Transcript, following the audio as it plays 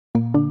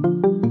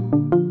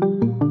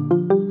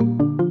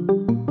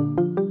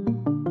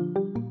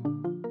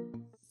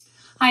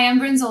Hi, I'm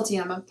Bryn Zulte.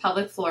 I'm a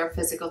pelvic floor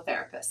physical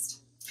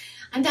therapist.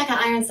 I'm Becca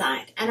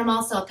Ironside, and I'm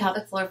also a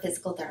pelvic floor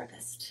physical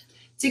therapist.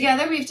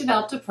 Together, we've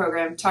developed a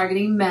program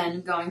targeting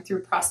men going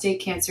through prostate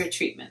cancer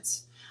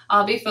treatments.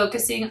 I'll be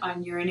focusing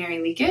on urinary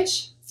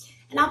leakage.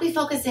 And I'll be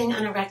focusing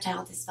on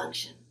erectile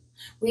dysfunction.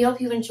 We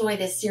hope you enjoy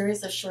this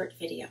series of short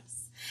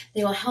videos.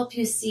 They will help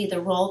you see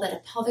the role that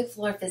a pelvic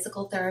floor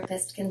physical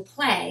therapist can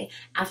play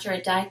after a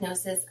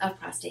diagnosis of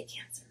prostate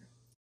cancer.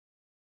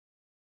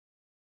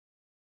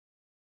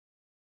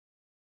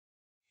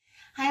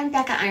 Hi, I'm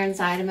Becca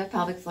Ironside. I'm a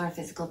pelvic floor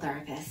physical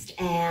therapist,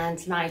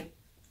 and my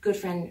good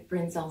friend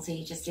Bryn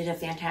Zulte just did a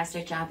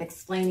fantastic job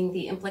explaining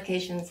the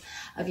implications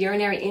of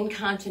urinary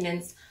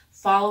incontinence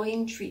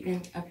following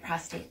treatment of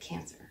prostate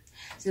cancer.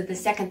 So the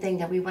second thing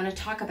that we want to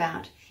talk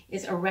about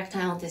is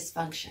erectile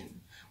dysfunction,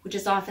 which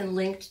is often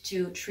linked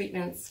to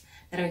treatments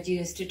that are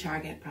used to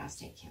target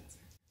prostate cancer.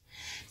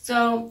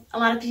 So a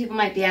lot of people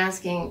might be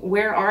asking,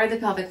 where are the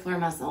pelvic floor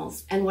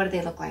muscles and what do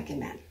they look like in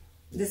men?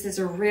 This is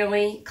a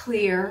really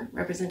clear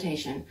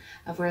representation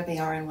of where they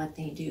are and what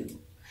they do.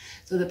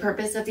 So the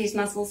purpose of these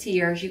muscles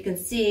here, as you can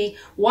see,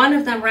 one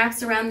of them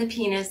wraps around the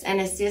penis and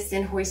assists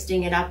in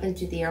hoisting it up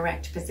into the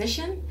erect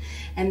position.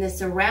 And the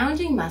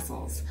surrounding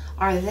muscles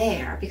are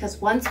there because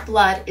once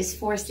blood is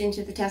forced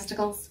into the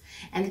testicles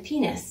and the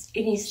penis,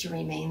 it needs to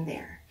remain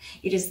there.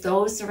 It is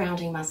those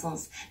surrounding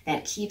muscles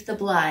that keep the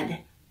blood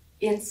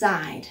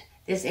inside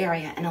this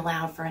area and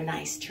allow for a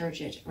nice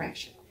turgid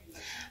erection.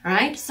 All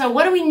right, so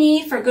what do we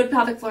need for good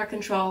pelvic floor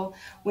control?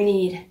 We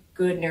need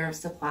good nerve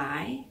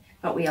supply,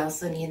 but we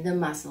also need the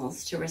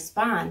muscles to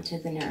respond to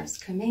the nerve's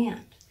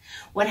command.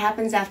 What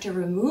happens after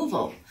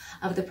removal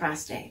of the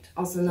prostate,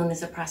 also known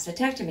as a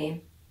prostatectomy,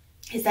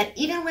 is that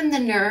even when the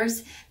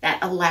nerves that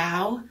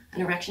allow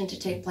an erection to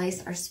take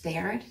place are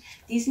spared,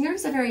 these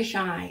nerves are very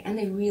shy and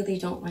they really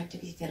don't like to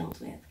be fiddled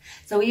with.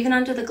 So even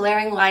under the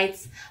glaring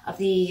lights of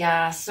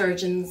the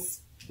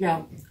surgeon's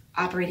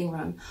operating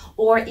room,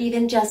 or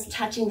even just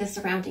touching the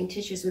surrounding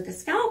tissues with a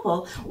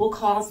scalpel will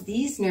cause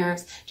these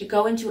nerves to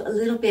go into a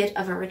little bit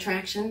of a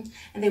retraction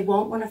and they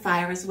won't want to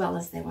fire as well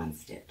as they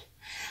once did.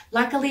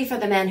 Luckily for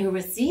the men who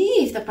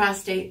receive the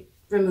prostate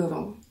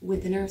removal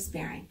with the nerve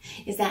sparing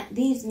is that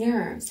these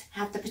nerves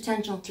have the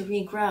potential to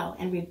regrow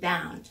and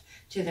rebound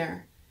to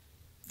their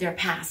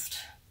past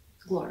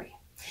glory.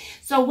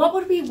 So what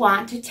would we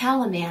want to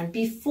tell a man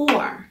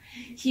before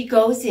he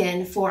goes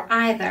in for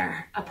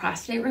either a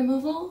prostate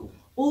removal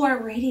or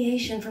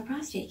radiation for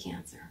prostate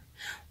cancer?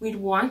 We'd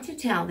want to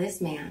tell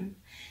this man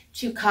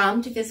to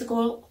come to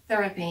physical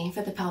therapy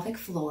for the pelvic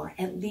floor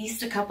at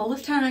least a couple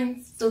of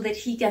times so that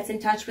he gets in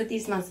touch with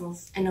these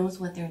muscles and knows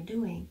what they're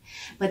doing.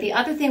 But the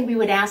other thing we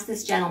would ask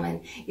this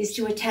gentleman is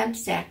to attempt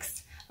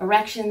sex,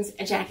 erections,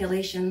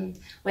 ejaculation,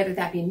 whether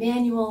that be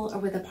manual or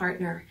with a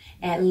partner,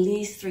 at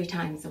least 3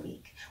 times a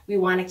week. We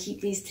want to keep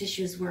these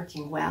tissues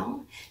working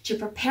well to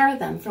prepare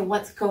them for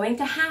what's going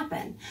to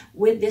happen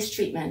with this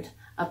treatment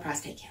of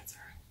prostate cancer.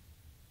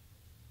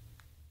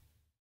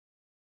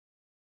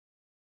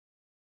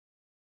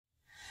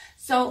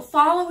 So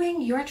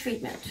following your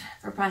treatment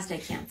for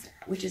prostate cancer,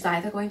 which is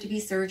either going to be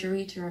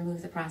surgery to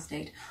remove the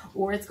prostate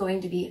or it's going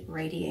to be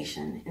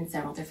radiation in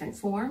several different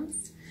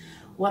forms,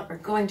 what we're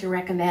going to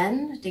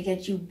recommend to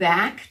get you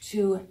back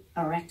to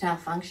erectile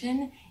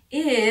function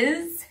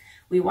is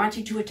we want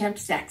you to attempt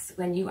sex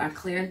when you are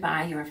cleared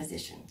by your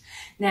physician.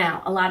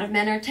 Now, a lot of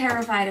men are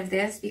terrified of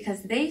this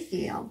because they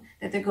feel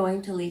that they're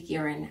going to leak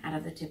urine out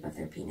of the tip of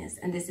their penis,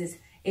 and this is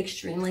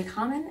extremely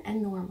common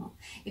and normal.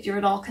 If you're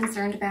at all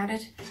concerned about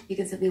it, you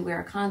can simply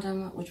wear a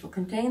condom which will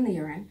contain the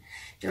urine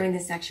during the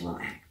sexual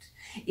act.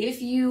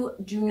 If you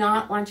do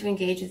not want to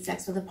engage in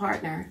sex with a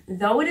partner,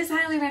 though it is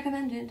highly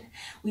recommended,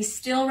 we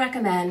still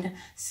recommend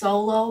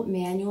solo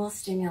manual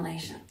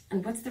stimulation.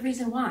 And what's the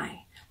reason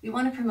why? We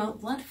want to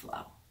promote blood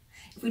flow.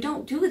 If we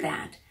don't do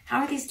that, how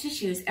are these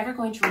tissues ever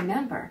going to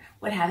remember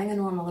what having a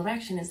normal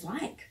erection is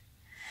like?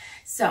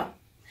 So,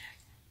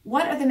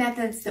 what are the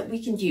methods that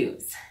we can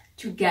use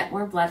to get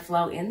more blood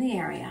flow in the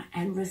area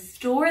and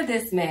restore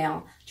this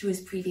male to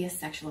his previous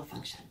sexual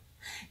function?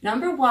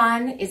 Number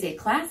 1 is a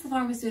class of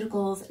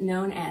pharmaceuticals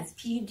known as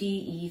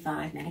PDE5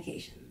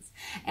 medications,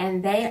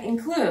 and they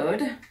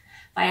include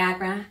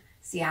Viagra,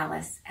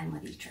 Cialis, and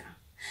Levitra.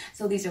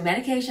 So these are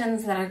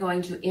medications that are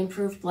going to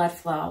improve blood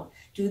flow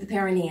to the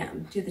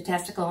perineum, to the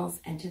testicles,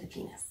 and to the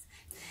penis.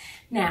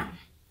 Now,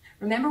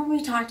 remember when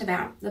we talked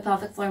about the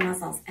pelvic floor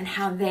muscles and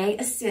how they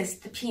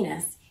assist the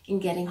penis in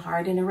getting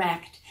hard and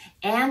erect,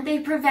 and they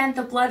prevent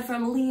the blood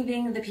from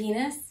leaving the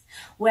penis?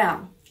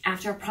 Well,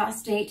 after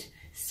prostate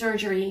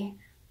surgery,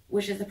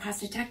 which is a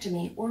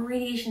prostatectomy, or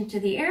radiation to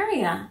the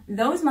area,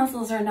 those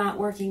muscles are not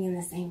working in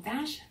the same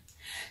fashion.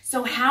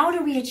 So how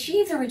do we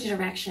achieve the rigid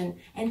erection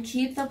and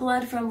keep the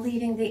blood from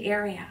leaving the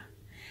area?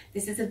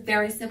 This is a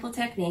very simple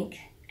technique,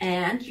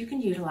 and you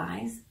can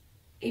utilize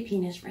a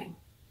penis ring.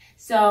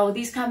 So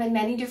these come in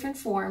many different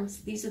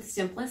forms. These are the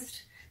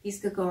simplest. These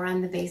could go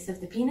around the base of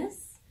the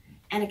penis.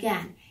 And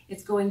again,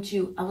 it's going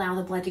to allow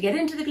the blood to get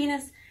into the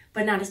penis,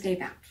 but not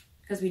escape out,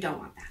 because we don't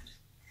want that.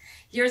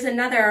 Here's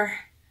another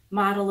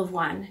model of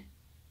one.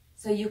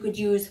 So you could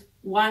use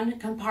one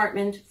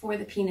compartment for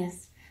the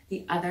penis,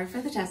 the other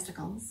for the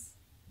testicles.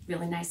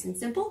 Really nice and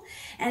simple.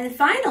 And then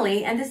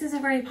finally, and this is a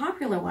very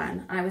popular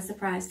one, I was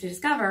surprised to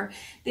discover,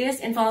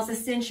 this involves a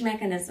cinch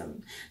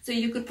mechanism. So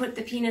you could put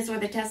the penis or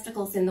the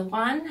testicles in the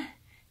one,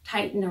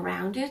 tighten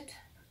around it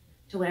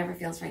to whatever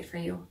feels right for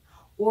you.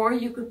 Or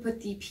you could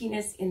put the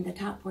penis in the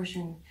top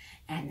portion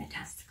and the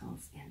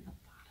testicles in the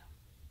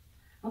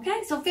bottom.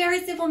 Okay, so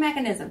very simple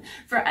mechanism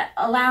for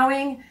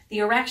allowing the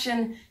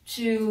erection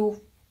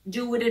to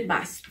do what it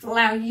must,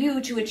 allow you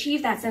to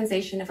achieve that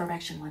sensation of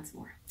erection once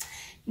more.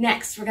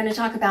 Next, we're going to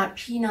talk about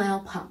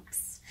penile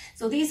pumps.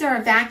 So these are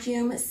a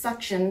vacuum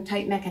suction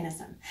type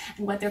mechanism.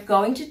 And what they're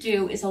going to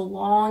do is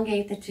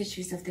elongate the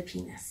tissues of the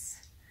penis.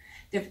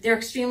 They're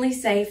extremely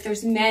safe.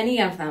 There's many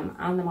of them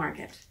on the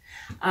market.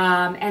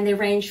 And they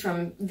range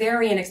from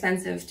very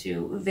inexpensive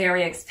to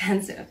very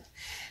expensive.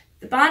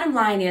 The bottom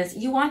line is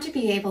you want to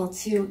be able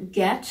to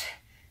get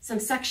some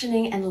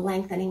suctioning and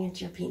lengthening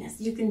into your penis.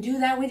 You can do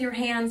that with your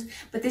hands,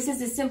 but this is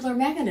a simpler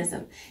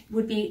mechanism. It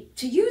would be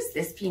to use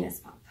this penis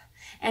pump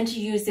and to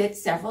use it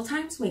several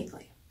times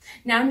weekly.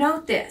 Now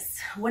note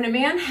this, when a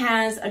man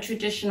has a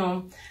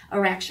traditional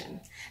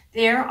erection,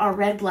 there are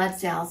red blood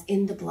cells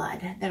in the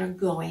blood that are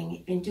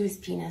going into his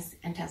penis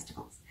and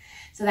testicles.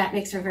 So that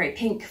makes for a very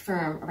pink,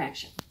 firm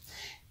erection.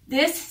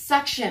 This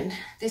suction,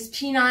 this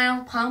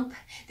penile pump,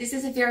 this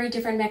is a very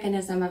different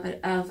mechanism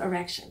of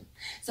erection.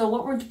 So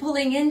what we're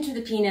pulling into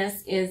the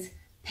penis is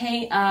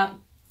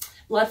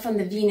blood from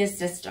the venous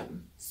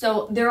system.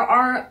 So there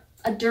are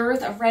a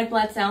dearth of red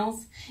blood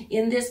cells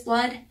in this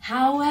blood.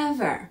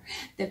 However,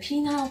 the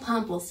penile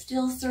pump will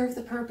still serve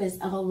the purpose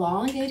of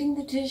elongating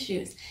the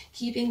tissues,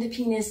 keeping the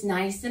penis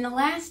nice and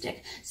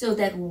elastic, so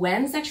that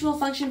when sexual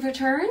function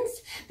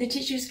returns, the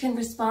tissues can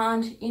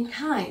respond in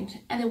kind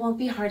and it won't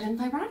be hard and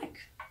fibrotic.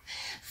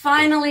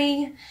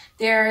 Finally,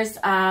 there's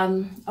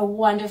a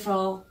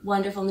wonderful,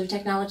 wonderful new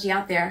technology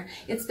out there.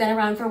 It's been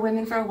around for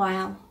women for a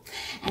while,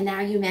 and now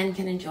you men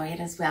can enjoy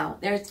it as well.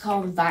 It's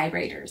called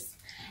vibrators.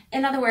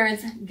 In other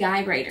words,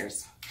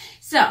 guybrators.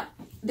 So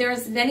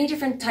there's many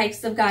different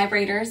types of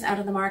guybrators out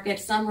of the market.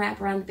 Some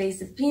wrap around the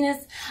base of the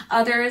penis.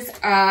 Others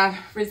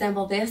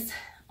resemble this,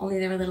 only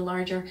they're a little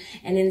larger,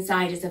 and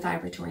inside is a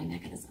vibratory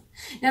mechanism.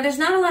 Now, there's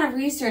not a lot of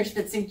research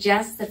that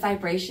suggests that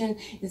vibration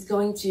is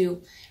going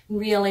to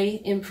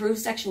really improve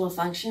sexual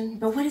function,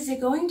 but what is it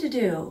going to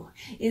do?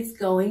 It's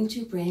going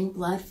to bring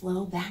blood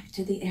flow back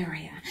to the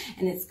area,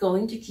 and it's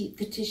going to keep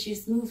the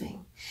tissues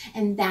moving.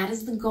 And that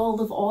is the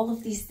goal of all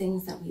of these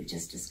things that we've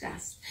just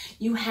discussed.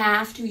 You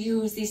have to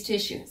use these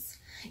tissues.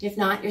 If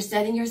not, you're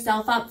setting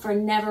yourself up for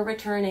never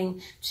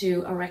returning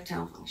to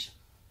erectile function.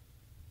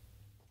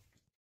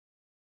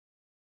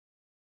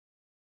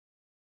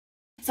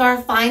 So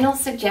our final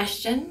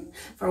suggestion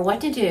for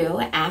what to do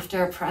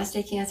after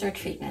prostate cancer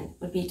treatment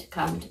would be to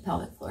come to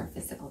pelvic floor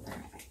physical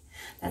therapy.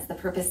 That's the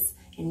purpose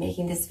in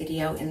making this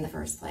video in the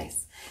first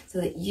place,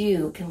 so that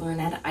you can learn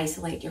how to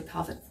isolate your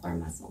pelvic floor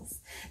muscles.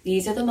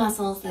 These are the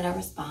muscles that are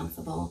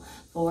responsible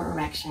for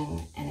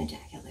erection and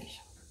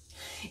ejaculation.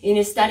 In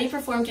a study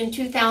performed in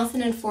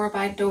 2004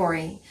 by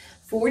Dory,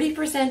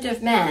 40%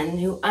 of men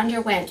who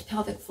underwent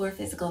pelvic floor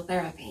physical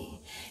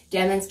therapy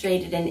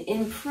demonstrated an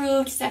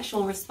improved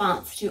sexual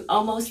response to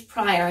almost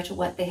prior to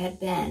what they had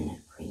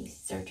been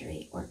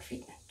pre-surgery or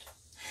treatment.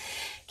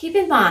 Keep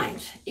in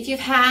mind, if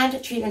you've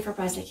had treatment for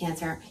prostate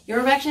cancer,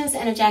 your erections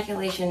and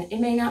ejaculation, it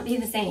may not be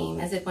the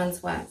same as it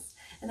once was,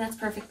 and that's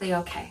perfectly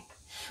okay.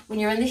 When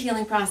you're in the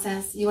healing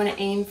process, you want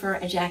to aim for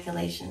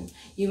ejaculation.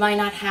 You might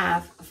not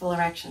have a full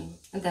erection,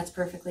 and that's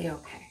perfectly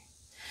okay.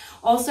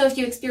 Also, if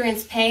you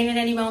experience pain at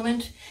any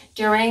moment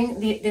during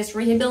this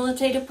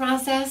rehabilitative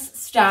process,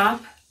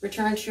 stop,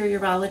 return to your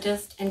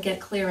urologist, and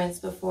get clearance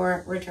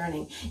before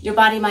returning. Your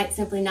body might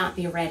simply not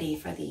be ready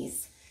for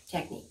these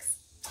techniques.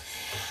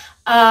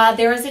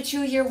 There is a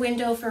 2-year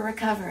window for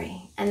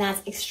recovery, and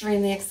that's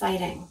extremely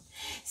exciting.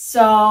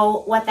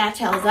 So what that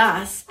tells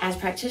us as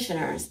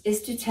practitioners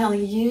is to tell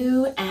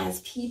you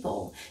as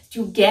people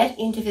to get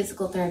into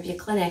physical therapy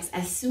clinics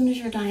as soon as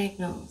you're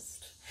diagnosed.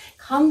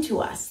 Come to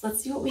us.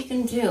 Let's see what we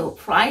can do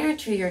prior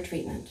to your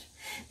treatment.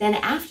 Then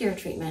after your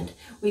treatment,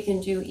 we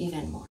can do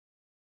even more.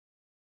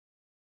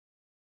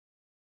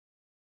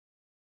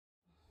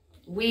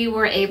 We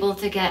were able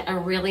to get a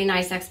really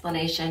nice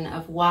explanation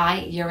of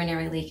why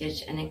urinary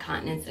leakage and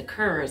incontinence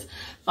occurs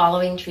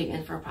following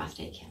treatment for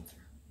prostate cancer.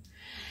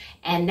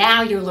 And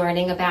now you're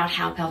learning about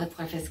how pelvic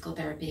floor physical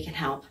therapy can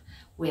help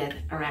with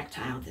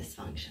erectile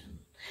dysfunction.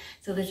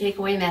 So the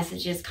takeaway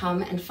message is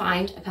come and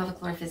find a pelvic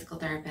floor physical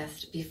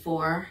therapist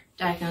before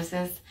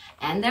diagnosis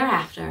and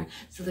thereafter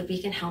so that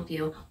we can help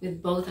you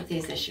with both of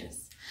these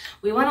issues.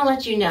 We want to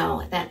let you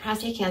know that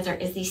prostate cancer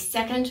is the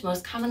second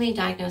most commonly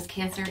diagnosed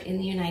cancer in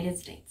the United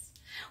States.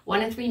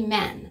 1 in 3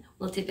 men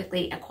will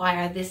typically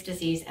acquire this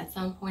disease at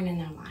some point in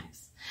their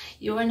lives.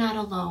 You are not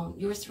alone.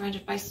 You are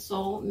surrounded by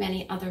so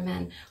many other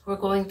men who are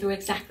going through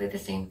exactly the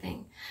same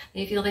thing.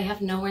 They feel they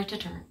have nowhere to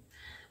turn,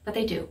 but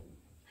they do.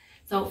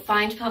 So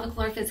find pelvic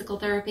floor physical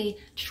therapy,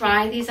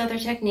 try these other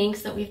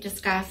techniques that we've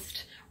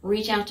discussed,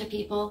 Reach out to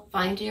people,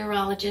 find a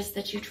urologist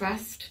that you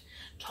trust,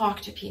 talk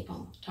to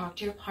people, talk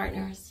to your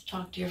partners,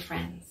 talk to your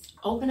friends.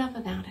 Open up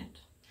about it.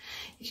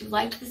 If you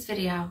liked this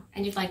video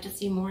and you'd like to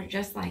see more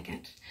just like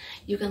it,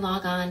 you can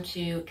log on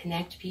to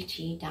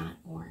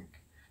connectpt.org.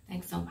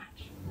 Thanks so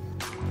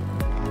much.